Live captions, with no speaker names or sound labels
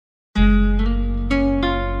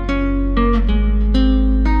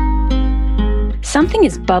Something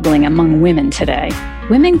is bubbling among women today.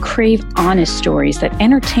 Women crave honest stories that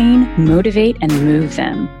entertain, motivate, and move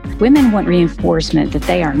them. Women want reinforcement that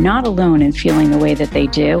they are not alone in feeling the way that they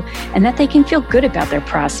do and that they can feel good about their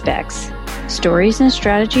prospects. Stories and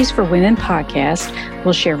Strategies for Women podcast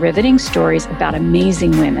will share riveting stories about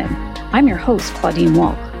amazing women. I'm your host, Claudine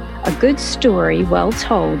Wolk. A good story, well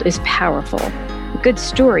told, is powerful. A good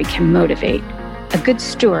story can motivate. A good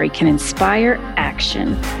story can inspire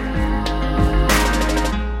action.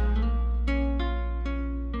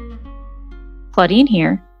 Claudine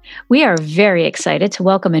here. We are very excited to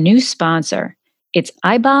welcome a new sponsor. It's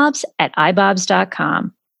iBobs at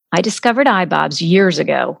iBobs.com. I discovered iBobs years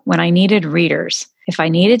ago when I needed readers. If I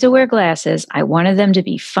needed to wear glasses, I wanted them to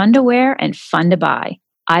be fun to wear and fun to buy.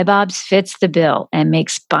 iBobs fits the bill and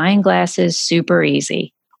makes buying glasses super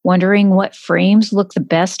easy. Wondering what frames look the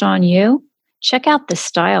best on you? Check out the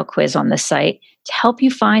style quiz on the site to help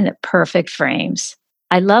you find the perfect frames.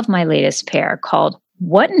 I love my latest pair called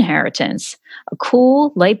What Inheritance? A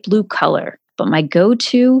cool light blue color. But my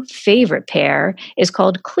go-to favorite pair is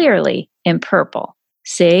called Clearly in purple.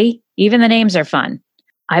 See, even the names are fun.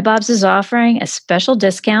 iBobs is offering a special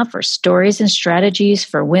discount for Stories and Strategies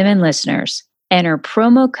for Women listeners. Enter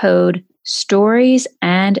promo code STORIES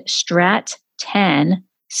and STRAT10,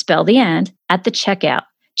 spell the and, at the checkout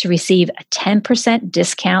to receive a 10%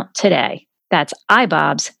 discount today. That's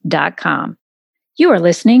iBobs.com. You are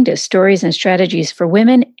listening to Stories and Strategies for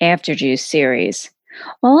Women After Juice series.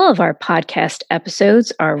 While all of our podcast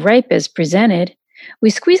episodes are ripe as presented, we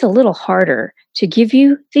squeeze a little harder to give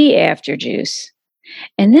you the after juice.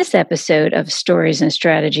 In this episode of Stories and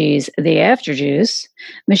Strategies, the After Juice,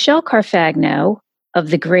 Michelle Carfagno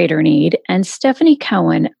of The Greater Need and Stephanie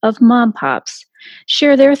Cohen of Mom Pops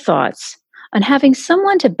share their thoughts on having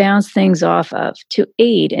someone to bounce things off of to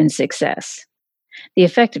aid in success, the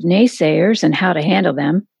effect of naysayers and how to handle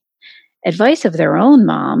them, advice of their own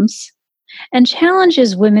moms, and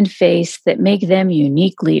challenges women face that make them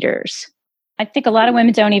unique leaders. I think a lot of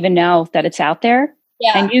women don't even know that it's out there.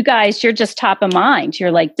 Yeah. And you guys, you're just top of mind.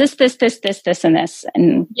 You're like this, and this.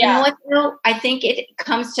 And you know what, though? I think it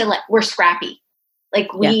comes to we're scrappy.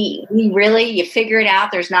 We really, you figure it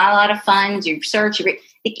out. There's not a lot of funds. You search,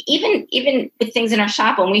 even with things in our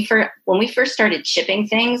shop, when we first started shipping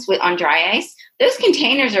things on dry ice, those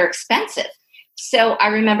containers are expensive. So I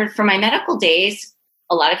remembered from my medical days,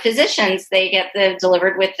 a lot of physicians, they get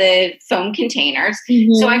delivered with the foam containers.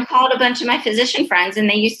 Mm-hmm. So I called a bunch of my physician friends and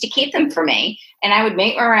they used to keep them for me. And I would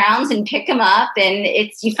make my rounds and pick them up. And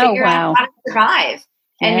you figure out how to survive.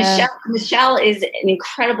 And Michelle is an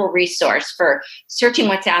incredible resource for searching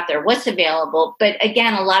what's out there, what's available. But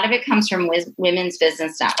again, a lot of it comes from Women's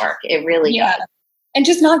Business Network. It really does. And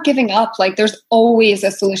just not giving up. There's always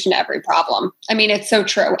a solution to every problem. I mean, it's so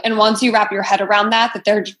true. And once you wrap your head around that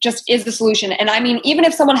there just is the solution. And I mean, even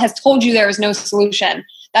if someone has told you there is no solution,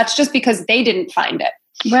 that's just because they didn't find it.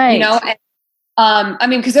 Right. You know? And,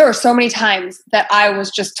 because there were so many times that I was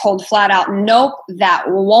just told flat out, nope, that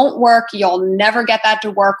won't work. You'll never get that to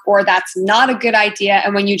work, or that's not a good idea.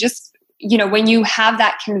 And when you just, when you have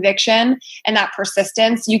that conviction and that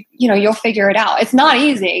persistence, you'll figure it out. It's not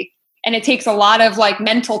easy. And it takes a lot of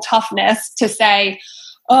mental toughness to say,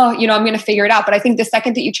 oh, I'm going to figure it out. But I think the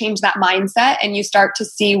second that you change that mindset and you start to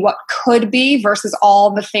see what could be versus all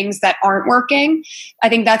the things that aren't working, I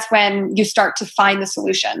think that's when you start to find the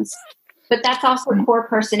solutions. But that's also core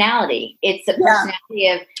personality. It's the personality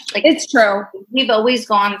of it's true. We've always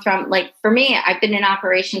gone from for me, I've been in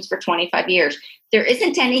operations for 25 years. There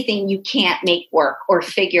isn't anything you can't make work or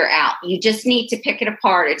figure out. You just need to pick it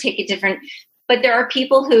apart or take a different. But there are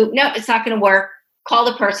people who, no, it's not going to work. Call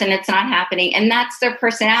the person, it's not happening. And that's their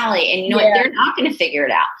personality. And you know what? They're not going to figure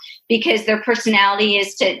it out because their personality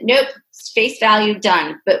is to, nope, face value,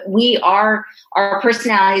 done. But our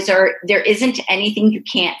personalities are, there isn't anything you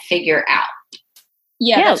can't figure out.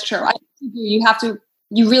 Yeah, that's true.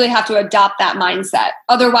 You really have to adopt that mindset.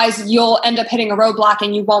 Otherwise, you'll end up hitting a roadblock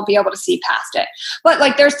and you won't be able to see past it.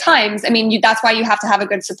 But there's times, that's why you have to have a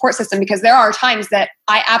good support system, because there are times that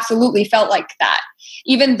I absolutely felt like that.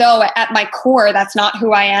 Even though at my core, that's not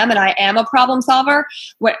who I am and I am a problem solver.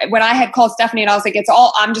 When I had called Stephanie and I was like,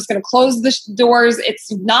 I'm just going to close the doors.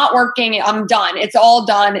 It's not working. I'm done. It's all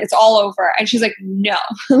done. It's all over. And she's like, no,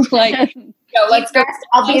 no, let's go.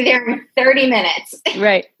 I'll be there in 30 minutes.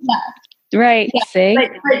 Right. Yeah. Right. Yeah, See?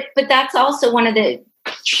 But that's also one of the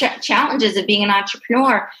challenges of being an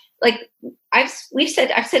entrepreneur. I've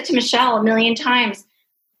said to Michelle a million times,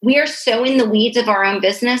 we are so in the weeds of our own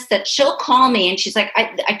business that she'll call me and she's like,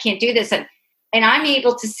 I can't do this. And I'm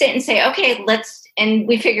able to sit and say, okay, and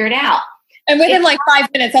we figure it out. And within like 5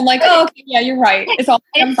 minutes, I'm like, oh, okay, yeah, you're right. It's all.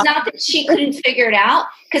 It's not that she couldn't figure it out,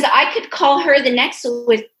 because I could call her the next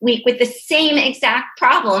week with the same exact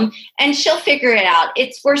problem, and she'll figure it out.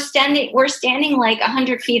 We're standing like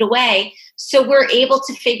 100 feet away, so we're able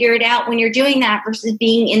to figure it out when you're doing that versus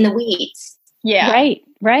being in the weeds. Yeah,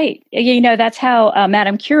 right. That's how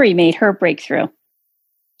Madame Curie made her breakthrough.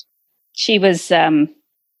 She was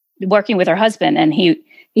working with her husband, and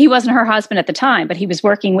he wasn't her husband at the time, but he was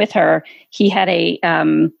working with her. He had a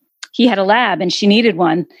lab and she needed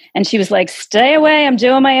one. And she was like, stay away, I'm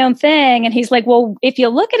doing my own thing. And he's like, well, if you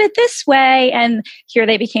look at it this way, and here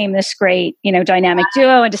they became this great, dynamic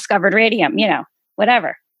duo and discovered radium,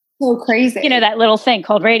 whatever. So crazy. That little thing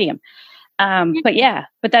called radium.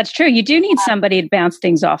 But that's true. You do need somebody to bounce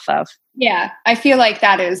things off of. Yeah. I feel like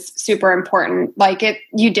that is super important.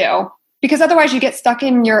 You do. Because otherwise you get stuck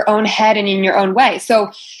in your own head and in your own way.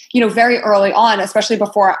 So, very early on, especially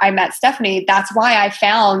before I met Stephanie, that's why I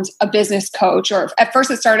found a business coach. Or at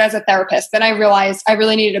first it started as a therapist. Then I realized I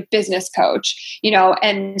really needed a business coach,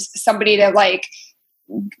 and somebody to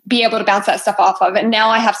be able to bounce that stuff off of. And now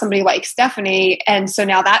I have somebody like Stephanie. And so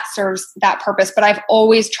now that serves that purpose. But I've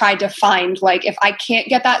always tried to find, if I can't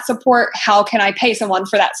get that support, how can I pay someone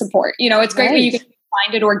for that support? It's great when you can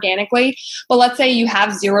find it organically, but let's say you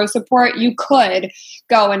have zero support, you could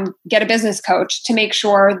go and get a business coach to make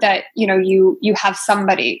sure that, you have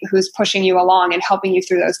somebody who's pushing you along and helping you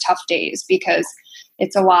through those tough days, because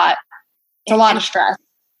it's a lot of stress.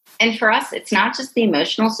 And for us, it's not just the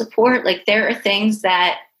emotional support. There are things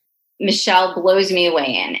that Michelle blows me away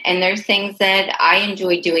in, and there's things that I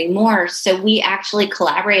enjoy doing more. So we actually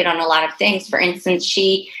collaborate on a lot of things. For instance,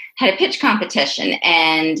 she had a pitch competition,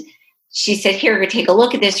 and she said, here, take a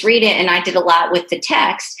look at this, read it. And I did a lot with the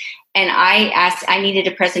text. And I needed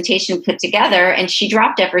a presentation put together, and she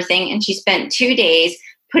dropped everything. And she spent 2 days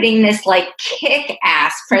putting this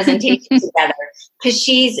kick-ass presentation together, because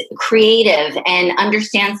she's creative and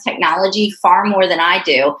understands technology far more than I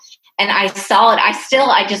do. And I saw it.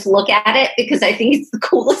 I just look at it because I think it's the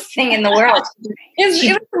coolest thing in the world.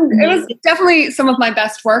 It was definitely some of my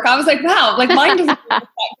best work. I was like, wow, mine doesn't look that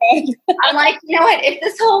good. I'm like, you know what? If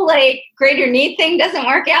this whole greater need thing doesn't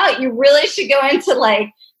work out, you really should go into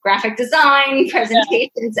graphic design,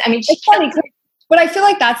 presentations. I mean, it's funny, but I feel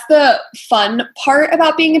like that's the fun part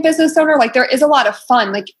about being a business owner. There is a lot of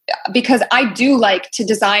fun, because I do like to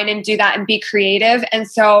design and do that and be creative. And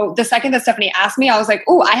so the second that Stephanie asked me, I was like,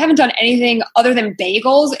 oh, I haven't done anything other than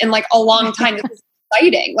bagels in a long time. This is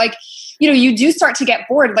exciting. You do start to get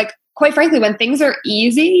bored. Quite frankly, when things are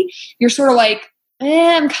easy, you're sort of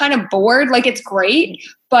I'm kind of bored. It's great,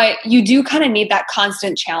 but you do kind of need that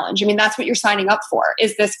constant challenge. I mean, that's what you're signing up for,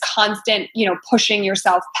 is this constant, pushing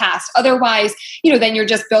yourself past. Otherwise, then you're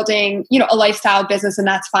just building, a lifestyle business, and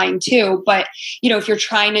that's fine too. But, if you're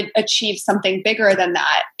trying to achieve something bigger than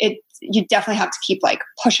that, you definitely have to keep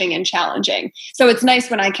pushing and challenging. So it's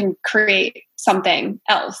nice when I can create something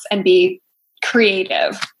else and be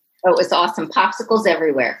creative. Oh, it was awesome. Popsicles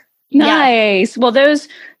everywhere. Nice. Yeah. Well,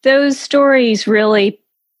 those stories really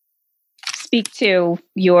speak to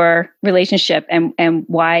your relationship and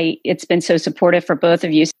why it's been so supportive for both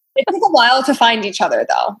of you. It took a while to find each other,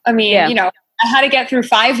 though. I mean, I had to get through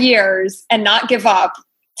 5 years and not give up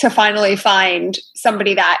to finally find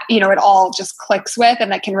somebody that, it all just clicks with and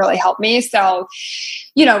that can really help me. So,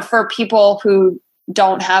 for people who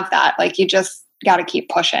don't have that, you just got to keep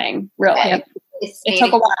pushing, really. Yeah. It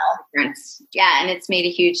took a while. Difference. Yeah, and it's made a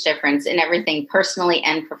huge difference in everything, personally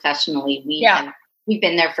and professionally. We've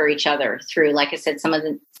been there for each other through, like I said, some of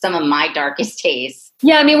my darkest days.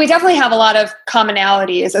 Yeah, I mean, we definitely have a lot of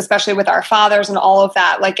commonalities, especially with our fathers and all of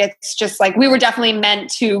that. It's just we were definitely meant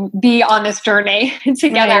to be on this journey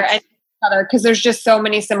together and other, because there's just so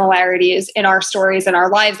many similarities in our stories and our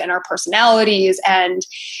lives and our personalities and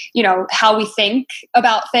how we think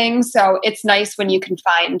about things. So it's nice when you can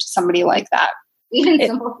find somebody like that. Even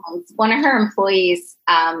simple things. One of her employees,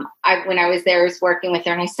 when I was there, was working with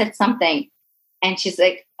her, and I said something, and she's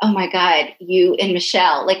like, "Oh my God, you and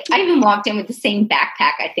Michelle!" I even walked in with the same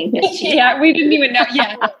backpack. I think that she. Yeah, we didn't even know.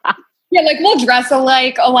 Yeah, yeah. We'll dress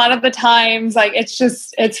alike a lot of the times.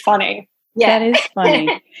 It's funny. Yeah, that is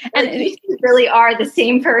funny. And you really are the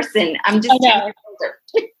same person. I'm just older.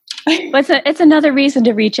 It's another reason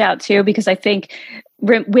to reach out too, because I think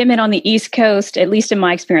women on the East Coast, at least in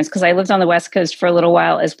my experience, because I lived on the West Coast for a little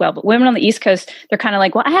while as well, but women on the East Coast, they're kind of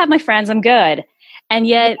like, well, I have my friends, I'm good. And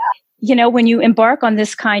yet, when you embark on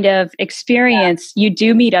this kind of experience, you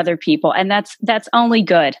do meet other people, and that's only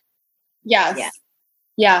good. Yes. Yeah.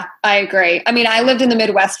 Yeah, I agree. I mean, I lived in the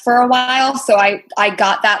Midwest for a while, so I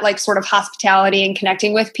got that like sort of hospitality and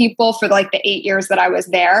connecting with people for like the 8 years that I was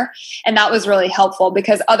there. And that was really helpful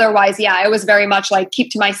because otherwise, yeah, I was very much like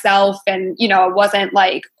keep to myself and, you know, it wasn't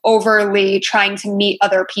like overly trying to meet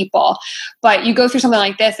other people. But you go through something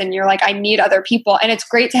like this and you're like, I need other people. And it's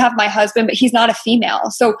great to have my husband, but he's not a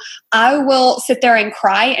female. So I will sit there and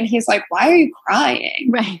cry and he's like, why are you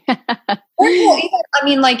crying? Right. I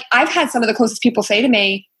mean, like I've had some of the closest people say to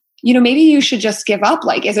me, you know, maybe you should just give up.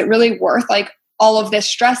 Like, is it really worth like all of this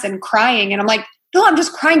stress and crying? And I'm like, no, I'm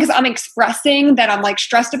just crying because I'm expressing that I'm like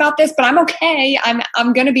stressed about this, but I'm okay.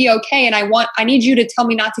 I'm going to be okay. And I need you to tell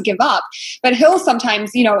me not to give up. But he'll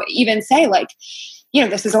sometimes, you know, even say like, you know,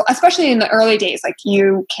 this is, especially in the early days, like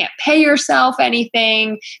you can't pay yourself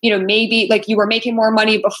anything, you know, maybe like you were making more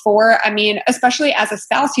money before. I mean, especially as a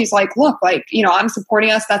spouse, he's like, look, like, you know, I'm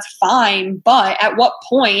supporting us. That's fine. But at what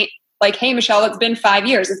point, like, hey, Michelle, it's been 5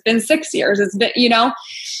 years. It's been 6 years. It's been, you know,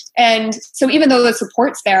 and so even though the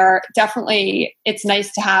support's there, definitely it's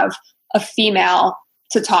nice to have a female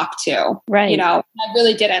to talk to, right? You know, I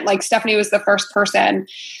really didn't. Like Stephanie was the first person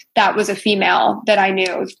that was a female that I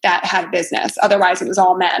knew that had business. Otherwise it was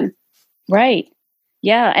all men. Right.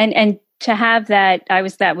 Yeah. And to have that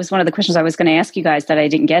was one of the questions I was going to ask you guys that I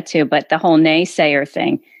didn't get to, but the whole naysayer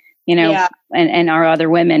thing, you know, yeah. and are other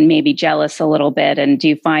women maybe jealous a little bit? And do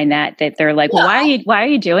you find that they're like, well, why are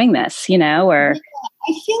you doing this? You know, or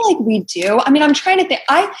I feel like we do. I mean, I'm trying to think,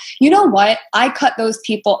 you know what? I cut those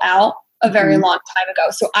people out a very long time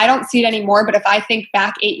ago. So I don't see it anymore. But if I think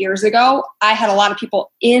back 8 years ago, I had a lot of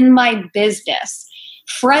people in my business,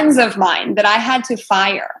 friends of mine that I had to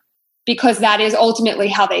fire because that is ultimately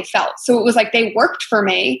how they felt. So it was like they worked for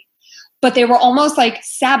me, but they were almost like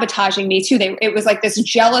sabotaging me too. It was like this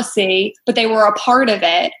jealousy, but they were a part of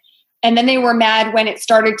it. And then they were mad when it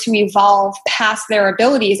started to evolve past their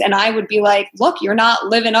abilities. And I would be like, look, you're not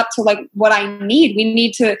living up to like what I need. We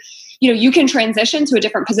need to, you know, you can transition to a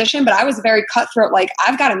different position, but I was very cutthroat. Like,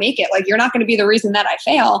 I've got to make it. Like, you're not going to be the reason that I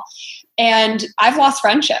fail. And I've lost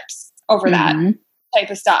friendships over that type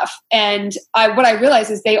of stuff. And what I realized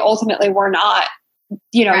is they ultimately were not,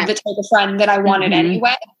 you know, the type of friend that I wanted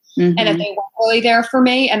anyway. And that they weren't really there for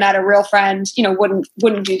me, and that a real friend, you know,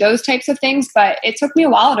 wouldn't do those types of things. But it took me a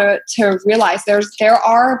while to realize there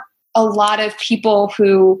are a lot of people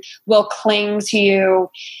who will cling to you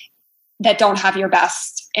that don't have your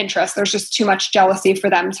best interest. There's just too much jealousy for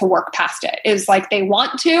them to work past it. It's like they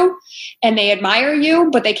want to, and they admire you,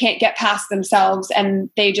 but they can't get past themselves, and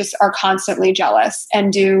they just are constantly jealous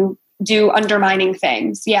and do undermining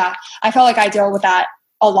things. Yeah, I felt like I deal with that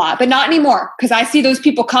a lot, but not anymore because I see those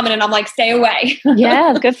people coming and I'm like, stay away.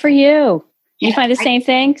 Yeah, good for you. You find the same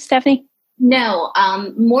thing, Stephanie? No,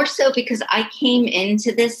 more so because I came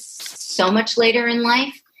into this so much later in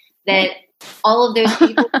life that all of those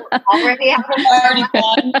people were already out of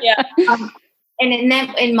gone. Yeah. And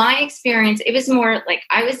in my experience, it was more like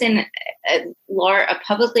I was in a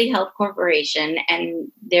publicly held corporation,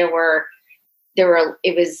 and it was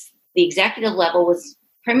the executive level was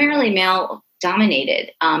primarily male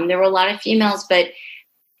dominated. There were a lot of females, but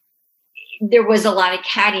there was a lot of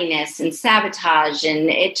cattiness and sabotage,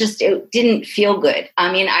 and it didn't feel good.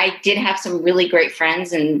 I mean, I did have some really great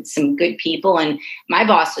friends and some good people, and my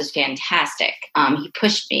boss was fantastic. He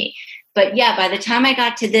pushed me. But yeah, by the time I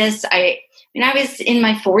got to this, I was in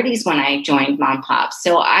my 40s when I joined Mom Pop.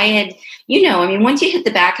 So I had, once you hit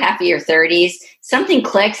the back half of your 30s, something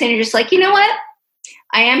clicks and you're just like, you know what?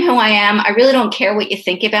 I am who I am. I really don't care what you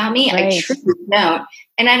think about me. Right. I truly don't.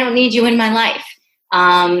 And I don't need you in my life.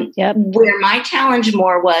 Where my challenge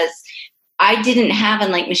more was I didn't have,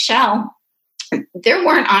 unlike Michelle, there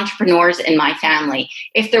weren't entrepreneurs in my family.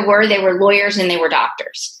 If there were, they were lawyers and they were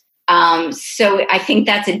doctors. So I think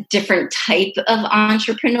that's a different type of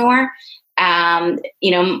entrepreneur.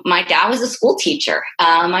 My dad was a school teacher.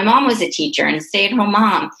 My mom was a teacher and a stay-at-home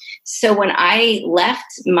mom. So when I left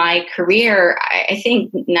my career, I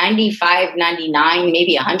think 95, 99,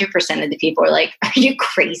 maybe 100% of the people are like, are you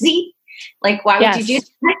crazy? Like, why would you do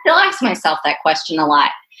that? I still ask myself that question a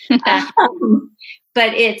lot.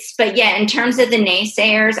 But in terms of the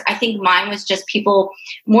naysayers, I think mine was just people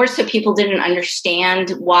didn't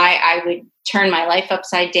understand why I would turn my life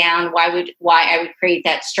upside down, why I would create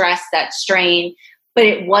that stress, that strain. But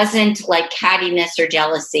it wasn't like cattiness or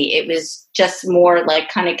jealousy. It was just more like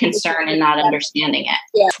kind of concern and not understanding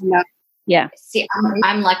it. Yeah. See,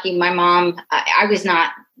 I'm lucky. My mom, I was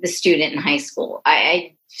not the student in high school.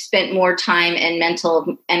 I spent more time and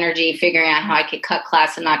mental energy figuring out how I could cut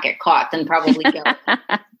class and not get caught than probably go.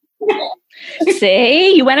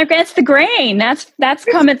 See, you went against the grain. That's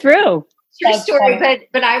coming through. true story,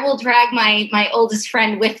 but I will drag my oldest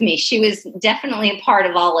friend with me. She was definitely a part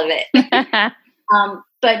of all of it.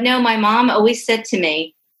 But no, my mom always said to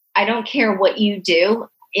me, I don't care what you do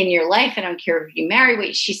in your life. I don't care if you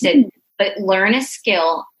marry. She said, but learn a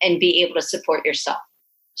skill and be able to support yourself.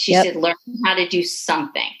 She said, learn how to do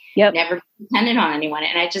something. Never be dependent on anyone.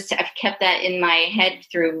 And I've kept that in my head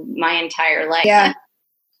through my entire life. Yeah.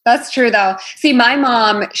 That's true though. See, my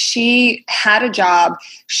mom, she had a job.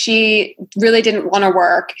 She really didn't want to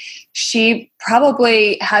work. She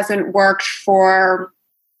probably hasn't worked for,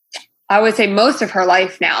 I would say, most of her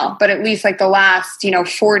life now, but at least like the last,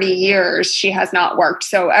 40 years, she has not worked.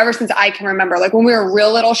 So ever since I can remember, like when we were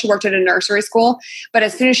real little, she worked at a nursery school, but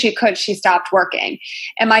as soon as she could, she stopped working.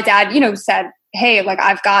 And my dad, said, hey, like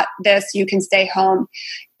I've got this, you can stay home.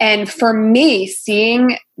 And for me,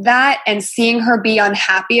 seeing that and seeing her be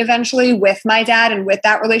unhappy eventually with my dad and with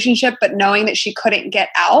that relationship, but knowing that she couldn't get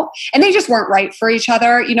out and they just weren't right for each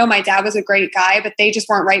other. My dad was a great guy, but they just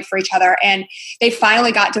weren't right for each other. And they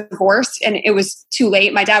finally got divorced and it was too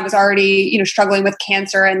late. My dad was already, struggling with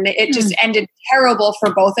cancer and it just ended terrible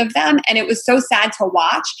for both of them. And it was so sad to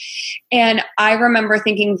watch. And I remember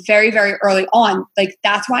thinking very, very early on, like,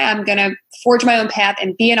 that's why I'm going to forge my own path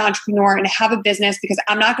and be an entrepreneur and have a business because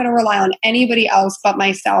I'm not going to rely on anybody else but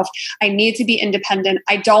myself. I need to be independent.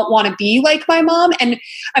 I don't want to be like my mom. And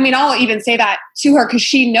I mean, I'll even say that to her because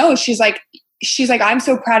she knows, she's like, I'm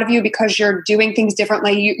so proud of you because you're doing things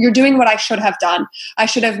differently. You're doing what I should have done. I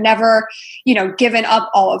should have never, given up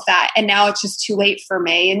all of that. And now it's just too late for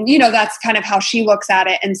me. And, that's kind of how she looks at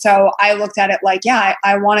it. And so I looked at it like, yeah,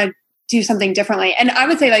 I want to do something differently. And I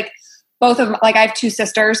would say like both of them, like I have two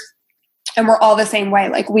sisters and we're all the same way.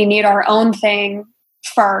 Like we need our own thing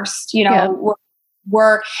first,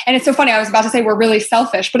 we're, and it's so funny. I was about to say we're really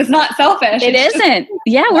selfish, but it's not selfish. It isn't.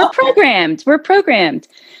 Yeah. We're programmed.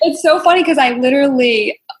 It's so funny because I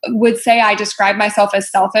literally would say I describe myself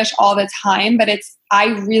as selfish all the time, but I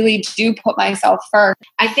really do put myself first.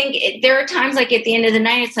 I think there are times like at the end of the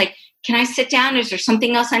night, it's like, can I sit down? Is there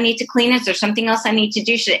something else I need to clean? Is there something else I need to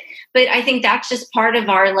do? But I think that's just part of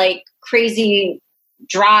our like crazy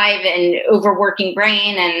drive and overworking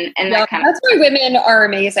brain and that kind of that's why women are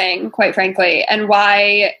amazing, quite frankly, and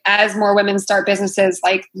why as more women start businesses,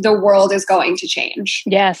 like the world is going to change.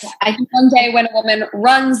 Yes. I think one day when a woman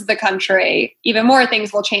runs the country, even more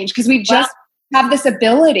things will change because we just have this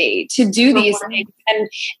ability to do these things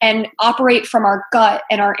and operate from our gut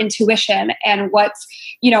and our intuition and what's,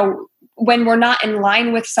 when we're not in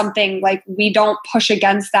line with something, like we don't push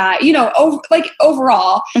against that,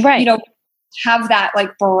 overall, right. Have that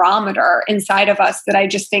like barometer inside of us that I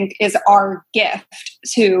just think is our gift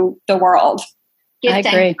to the world. Gift I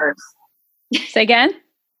agree. And curse. Say again?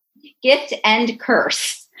 Gift and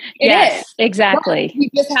curse. Yes, exactly. We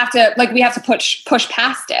just have to we have to push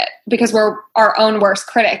past it because we're our own worst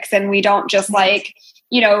critics and we don't just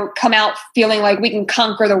come out feeling like we can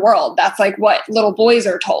conquer the world. That's like what little boys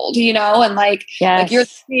are told, and like you're the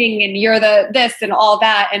thing and you're the this and all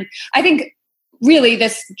that. And I think really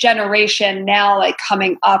this generation now, like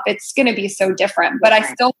coming up, it's going to be so different, but I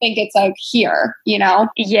still think it's like here,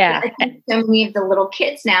 Yeah. I think so many of the little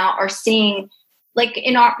kids now are seeing, like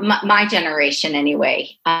in my generation anyway.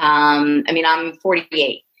 I'm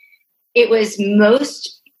 48. It was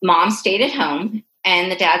most moms stayed at home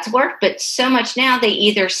and the dads worked, but so much now they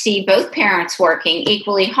either see both parents working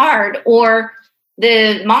equally hard or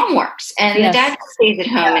the mom works and the dad stays at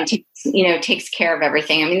home and takes care of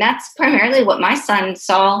everything. I mean, that's primarily what my son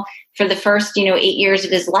saw for the first, 8 years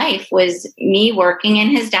of his life was me working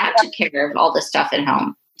and his dad took care of all the stuff at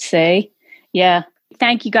home. See? Yeah.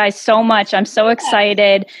 Thank you guys so much. I'm so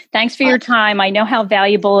excited. Thanks for your time. I know how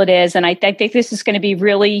valuable it is. And I think this is going to be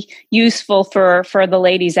really useful for the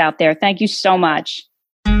ladies out there. Thank you so much.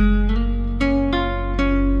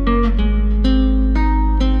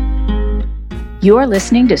 You're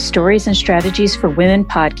listening to Stories and Strategies for Women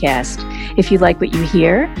podcast. If you like what you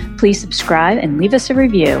hear, please subscribe and leave us a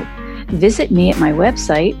review. Visit me at my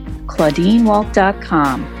website,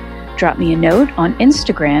 ClaudineWalk.com. Drop me a note on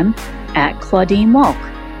Instagram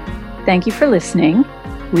 @ClaudineWalk. Thank you for listening.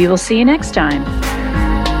 We will see you next time.